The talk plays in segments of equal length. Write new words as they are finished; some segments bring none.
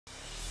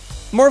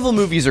Marvel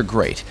movies are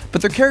great,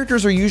 but their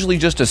characters are usually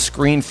just a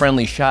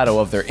screen-friendly shadow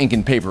of their ink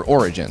and paper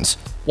origins.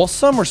 While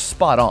some are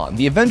spot on,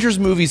 the Avengers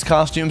movies'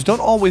 costumes don't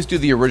always do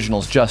the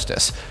originals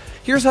justice.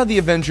 Here's how the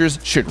Avengers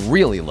should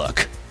really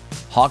look.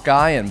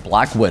 Hawkeye and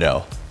Black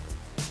Widow.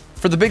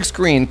 For the big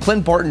screen,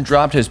 Clint Barton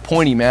dropped his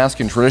pointy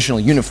mask and traditional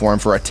uniform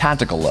for a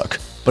tactical look.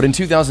 But in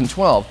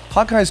 2012,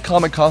 Hawkeye's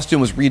comic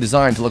costume was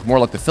redesigned to look more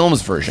like the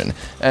film's version,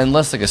 and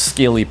less like a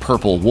scaly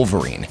purple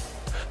Wolverine.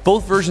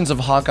 Both versions of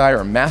Hawkeye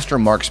are master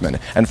marksmen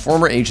and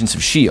former agents of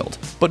S.H.I.E.L.D.,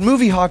 but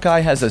movie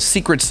Hawkeye has a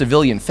secret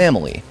civilian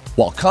family,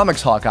 while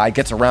comics Hawkeye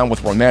gets around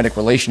with romantic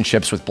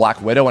relationships with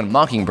Black Widow and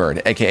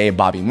Mockingbird, aka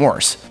Bobby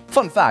Morse.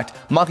 Fun fact,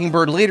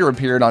 Mockingbird later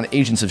appeared on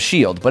Agents of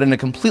S.H.I.E.L.D., but in a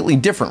completely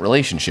different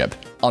relationship.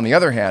 On the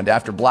other hand,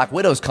 after Black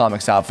Widow's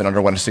comics outfit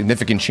underwent a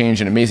significant change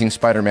in Amazing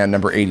Spider-Man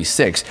number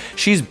 86,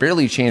 she's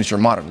barely changed her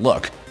modern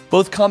look.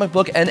 Both comic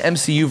book and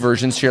MCU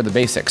versions share the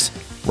basics: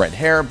 red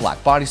hair,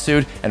 black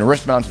bodysuit, and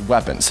wrist-mounted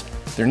weapons.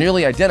 They're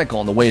nearly identical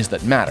in the ways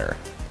that matter.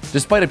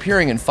 Despite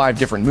appearing in 5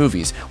 different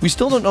movies, we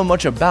still don't know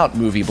much about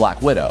movie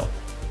Black Widow.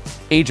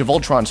 Age of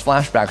Ultron's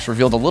flashbacks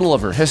revealed a little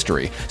of her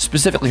history,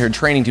 specifically her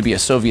training to be a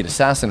Soviet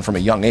assassin from a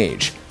young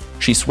age.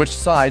 She switched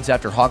sides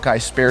after Hawkeye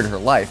spared her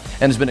life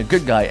and has been a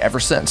good guy ever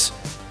since.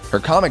 Her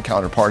comic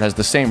counterpart has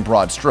the same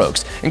broad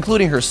strokes,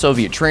 including her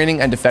Soviet training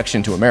and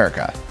defection to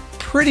America.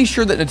 Pretty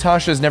sure that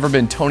Natasha has never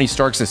been Tony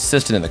Stark's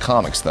assistant in the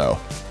comics, though.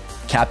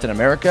 Captain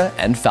America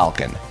and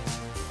Falcon.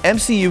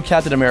 MCU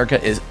Captain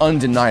America is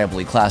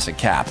undeniably classic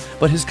Cap,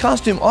 but his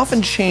costume often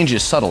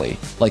changes subtly,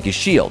 like his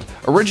shield.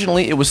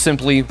 Originally, it was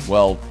simply,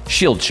 well,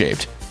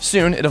 shield-shaped.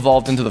 Soon, it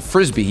evolved into the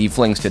frisbee he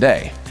flings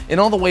today. In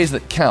all the ways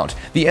that count,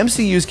 the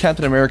MCU's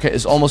Captain America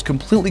is almost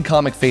completely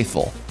comic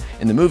faithful.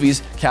 In the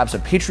movies, Cap's a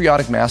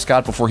patriotic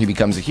mascot before he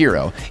becomes a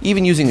hero,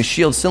 even using a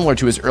shield similar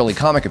to his early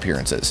comic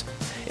appearances.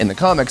 In the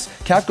comics,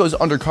 Cap goes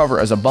undercover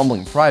as a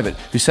bumbling private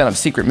who sent on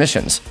secret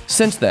missions.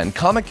 Since then,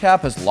 Comic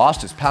Cap has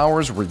lost his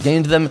powers,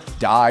 regained them,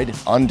 died,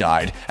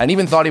 undied, and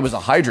even thought he was a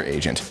Hydra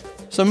agent.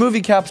 So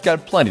movie Cap's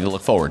got plenty to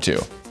look forward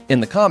to.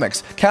 In the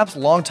comics, Cap's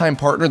longtime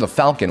partner, the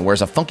Falcon,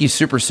 wears a funky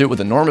supersuit with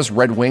enormous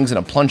red wings and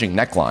a plunging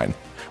neckline,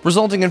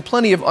 resulting in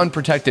plenty of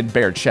unprotected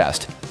bare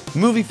chest.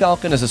 Movie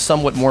Falcon is a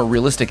somewhat more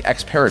realistic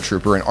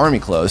ex-paratrooper in army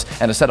clothes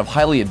and a set of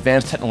highly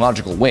advanced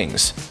technological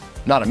wings.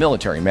 Not a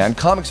military man,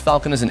 comics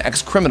Falcon is an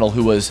ex-criminal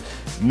who was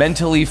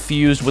mentally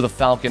fused with a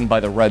falcon by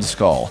the Red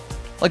Skull.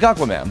 Like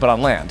Aquaman, but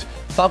on land.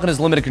 Falcon has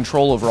limited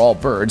control over all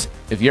birds.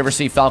 If you ever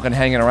see Falcon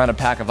hanging around a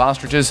pack of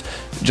ostriches,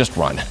 just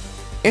run.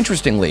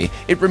 Interestingly,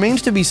 it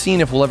remains to be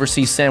seen if we'll ever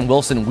see Sam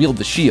Wilson wield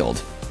the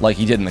shield, like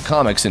he did in the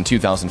comics in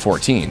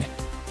 2014.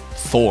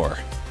 Thor.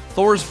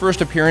 Thor's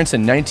first appearance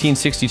in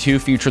 1962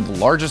 featured the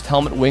largest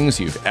helmet wings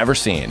you've ever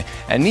seen,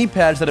 and knee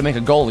pads that'll make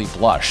a goalie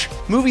blush.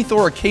 Movie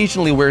Thor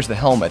occasionally wears the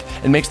helmet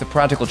and makes the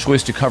practical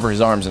choice to cover his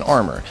arms in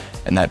armor.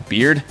 And that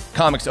beard?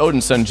 Comics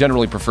Odinson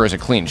generally prefers a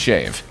clean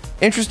shave.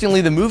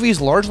 Interestingly, the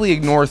movies largely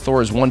ignore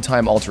Thor's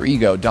one-time alter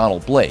ego,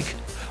 Donald Blake.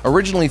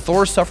 Originally,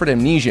 Thor suffered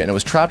amnesia and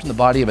was trapped in the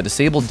body of a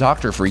disabled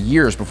doctor for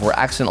years before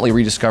accidentally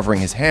rediscovering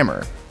his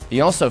hammer. He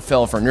also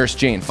fell for Nurse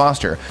Jane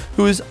Foster,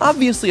 who is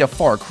obviously a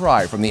far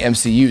cry from the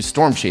MCU's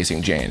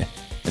storm-chasing Jane.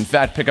 In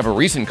fact, pick up a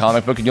recent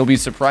comic book and you'll be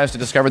surprised to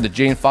discover that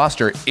Jane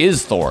Foster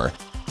is Thor.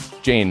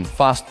 Jane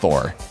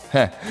Foster.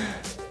 Heh.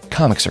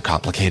 Comics are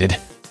complicated.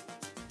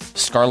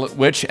 Scarlet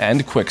Witch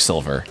and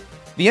Quicksilver.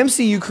 The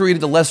MCU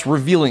created a less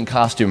revealing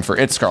costume for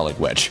its Scarlet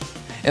Witch.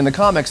 In the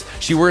comics,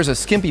 she wears a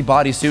skimpy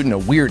bodysuit and a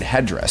weird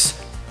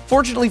headdress.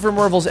 Fortunately for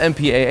Marvel's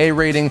MPAA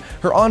rating,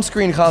 her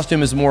on-screen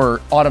costume is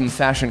more autumn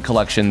fashion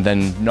collection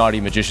than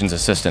Naughty Magician's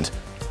Assistant.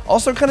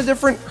 Also kinda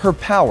different, her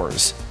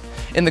powers.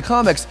 In the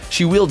comics,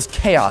 she wields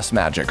chaos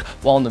magic,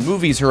 while in the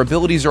movies her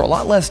abilities are a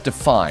lot less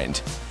defined.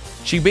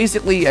 She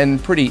basically,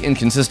 and pretty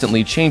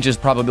inconsistently, changes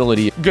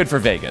probability. Good for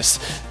Vegas.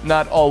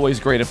 Not always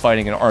great at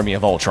fighting an army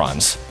of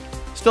Ultrons.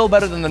 Still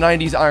better than the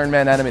 90s Iron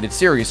Man animated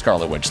series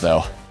Scarlet Witch,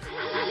 though.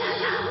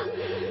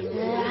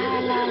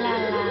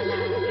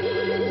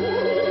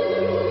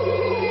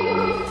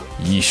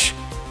 Yeesh.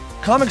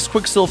 Comics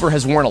Quicksilver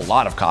has worn a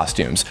lot of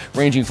costumes,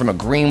 ranging from a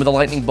green with a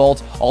lightning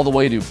bolt all the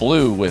way to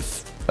blue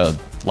with a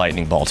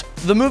lightning bolt.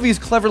 The movies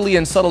cleverly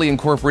and subtly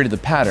incorporated the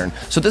pattern,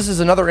 so this is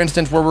another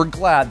instance where we're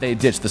glad they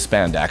ditched the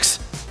spandex.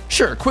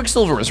 Sure,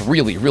 Quicksilver is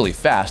really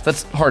fast,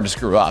 that's hard to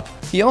screw up.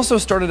 He also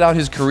started out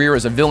his career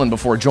as a villain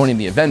before joining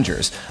the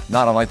Avengers,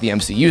 not unlike the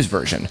MCU's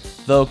version.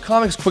 Though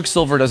comics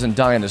Quicksilver doesn't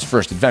die in his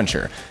first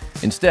adventure.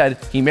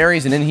 Instead, he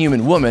marries an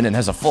inhuman woman and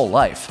has a full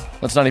life.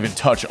 Let's not even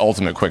touch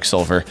Ultimate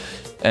Quicksilver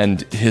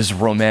and his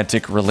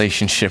romantic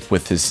relationship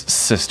with his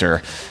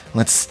sister.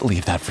 Let's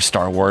leave that for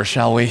Star Wars,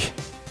 shall we?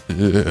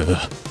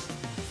 Ugh.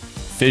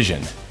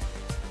 Vision.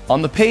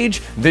 On the page,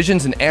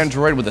 Vision's an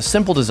android with a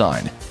simple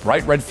design,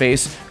 bright red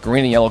face,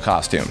 green and yellow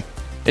costume.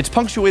 It's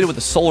punctuated with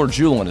a solar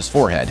jewel on his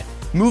forehead.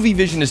 Movie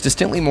Vision is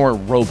distinctly more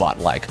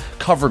robot-like,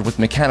 covered with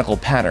mechanical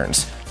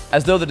patterns,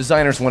 as though the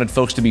designers wanted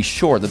folks to be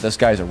sure that this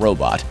guy's a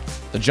robot.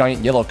 The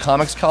giant yellow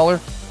comics collar?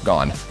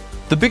 Gone.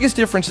 The biggest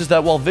difference is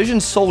that while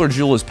Vision's solar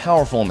jewel is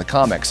powerful in the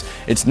comics,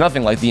 it's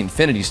nothing like the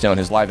Infinity Stone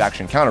his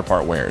live-action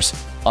counterpart wears.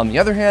 On the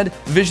other hand,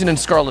 Vision and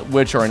Scarlet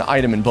Witch are an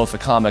item in both the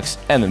comics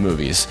and the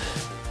movies.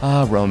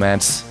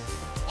 Romance.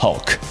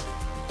 Hulk.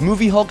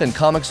 Movie Hulk and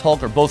comics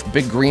Hulk are both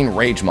big green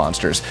rage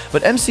monsters,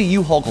 but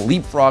MCU Hulk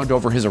leapfrogged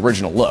over his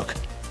original look.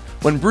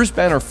 When Bruce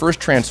Banner first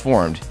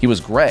transformed, he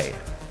was gray.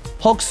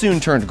 Hulk soon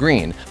turned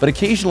green, but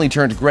occasionally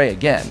turned gray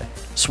again,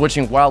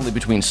 switching wildly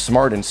between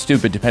smart and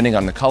stupid depending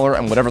on the color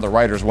and whatever the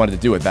writers wanted to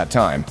do at that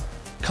time.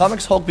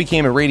 Comics Hulk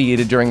became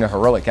irradiated during a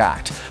heroic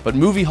act, but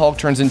movie Hulk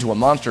turns into a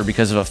monster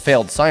because of a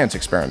failed science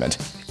experiment.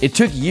 It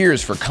took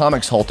years for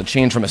comics Hulk to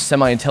change from a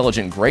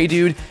semi-intelligent gray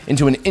dude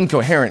into an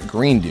incoherent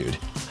green dude.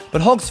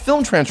 But Hulk's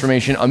film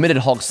transformation omitted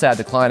Hulk's sad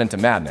decline into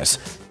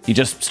madness. He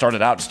just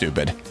started out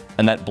stupid.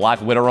 And that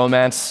Black Widow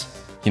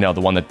romance, the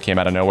one that came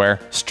out of nowhere,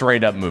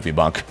 straight up movie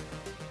bunk.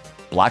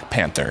 Black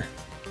Panther.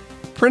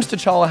 Prince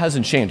T'Challa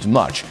hasn't changed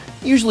much,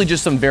 usually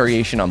just some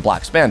variation on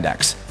black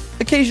spandex.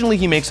 Occasionally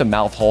he makes a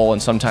mouth hole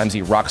and sometimes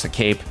he rocks a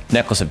cape,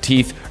 necklace of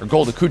teeth, or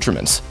gold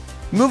accoutrements.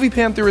 Movie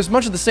Panther is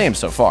much of the same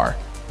so far.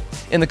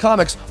 In the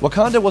comics,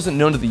 Wakanda wasn't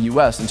known to the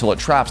US until it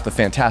traps the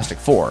Fantastic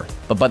Four,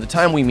 but by the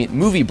time we meet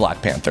movie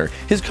Black Panther,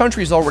 his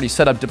country's already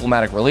set up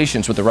diplomatic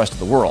relations with the rest of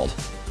the world.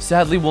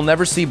 Sadly, we'll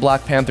never see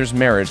Black Panther's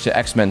marriage to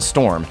X-Men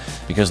Storm,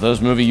 because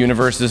those movie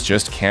universes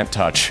just can't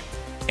touch.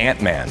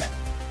 Ant-Man.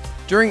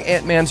 During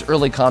Ant-Man's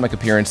early comic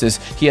appearances,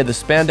 he had the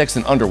spandex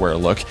and underwear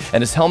look,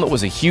 and his helmet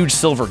was a huge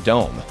silver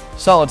dome.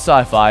 Solid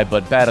sci-fi,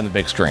 but bad on the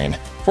big screen.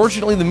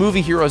 Fortunately, the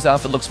movie hero's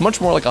outfit looks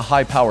much more like a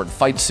high-powered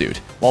fight suit.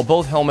 While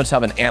both helmets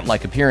have an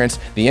ant-like appearance,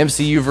 the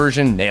MCU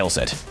version nails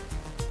it.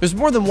 There's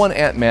more than one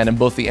Ant-Man in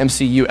both the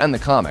MCU and the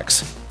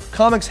comics.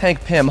 Comics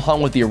Hank Pym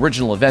hung with the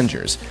original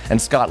Avengers, and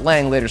Scott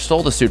Lang later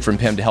stole the suit from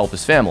Pym to help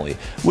his family,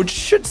 which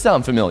should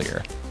sound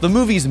familiar. The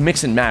movies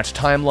mix and match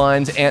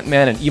timelines,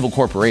 Ant-Man, and evil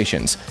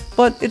corporations,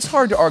 but it's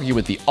hard to argue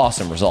with the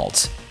awesome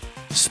results.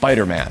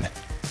 Spider-Man.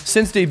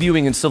 Since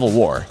debuting in Civil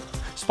War,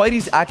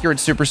 Spidey's accurate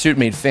supersuit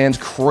made fans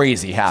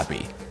crazy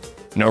happy.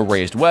 No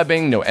raised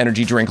webbing, no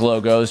energy drink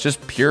logos,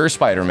 just pure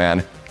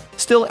Spider-Man.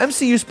 Still,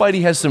 MCU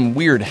Spidey has some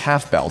weird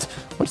half-belt.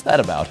 What's that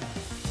about?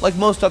 Like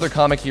most other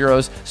comic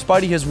heroes,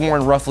 Spidey has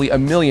worn roughly a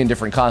million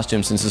different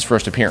costumes since his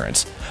first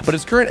appearance, but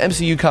his current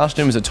MCU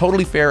costume is a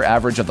totally fair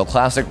average of the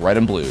classic red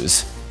and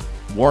blues.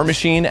 War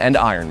Machine and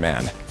Iron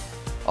Man.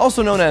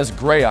 Also known as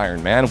Grey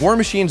Iron Man, War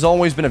Machine's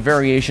always been a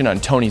variation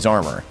on Tony's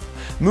armor.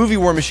 Movie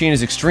War Machine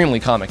is extremely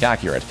comic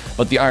accurate,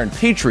 but the Iron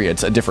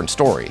Patriot's a different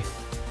story.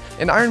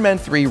 In Iron Man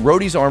 3,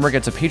 Rhodey's armor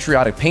gets a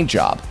patriotic paint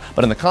job,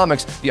 but in the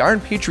comics, the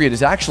Iron Patriot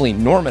is actually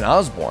Norman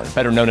Osborn,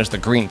 better known as the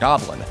Green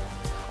Goblin.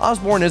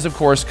 Osborn is, of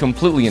course,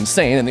 completely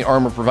insane, and the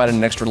armor provided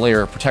an extra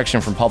layer of protection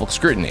from public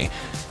scrutiny.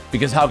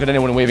 Because how could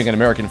anyone waving an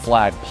American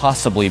flag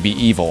possibly be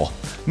evil?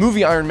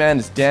 Movie Iron Man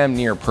is damn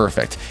near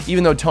perfect.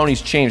 Even though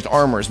Tony's changed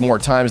armors more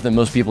times than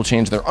most people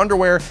change their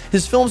underwear,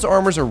 his film's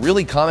armors are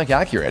really comic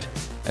accurate.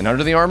 And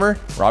under the armor,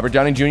 Robert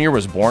Downey Jr.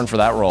 was born for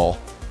that role.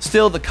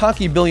 Still, the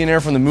cocky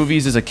billionaire from the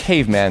movies is a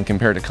caveman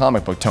compared to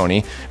comic book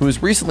Tony, who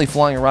is recently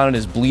flying around in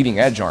his bleeding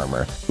edge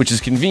armor, which is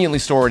conveniently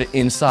stored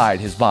inside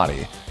his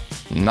body.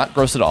 Not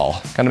gross at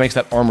all. Kinda makes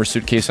that armor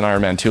suitcase in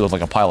Iron Man 2 look like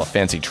a pile of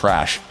fancy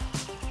trash.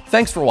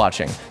 Thanks for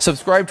watching.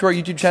 Subscribe to our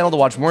YouTube channel to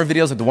watch more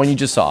videos like the one you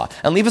just saw,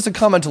 and leave us a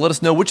comment to let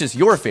us know which is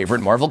your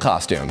favorite Marvel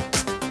costume.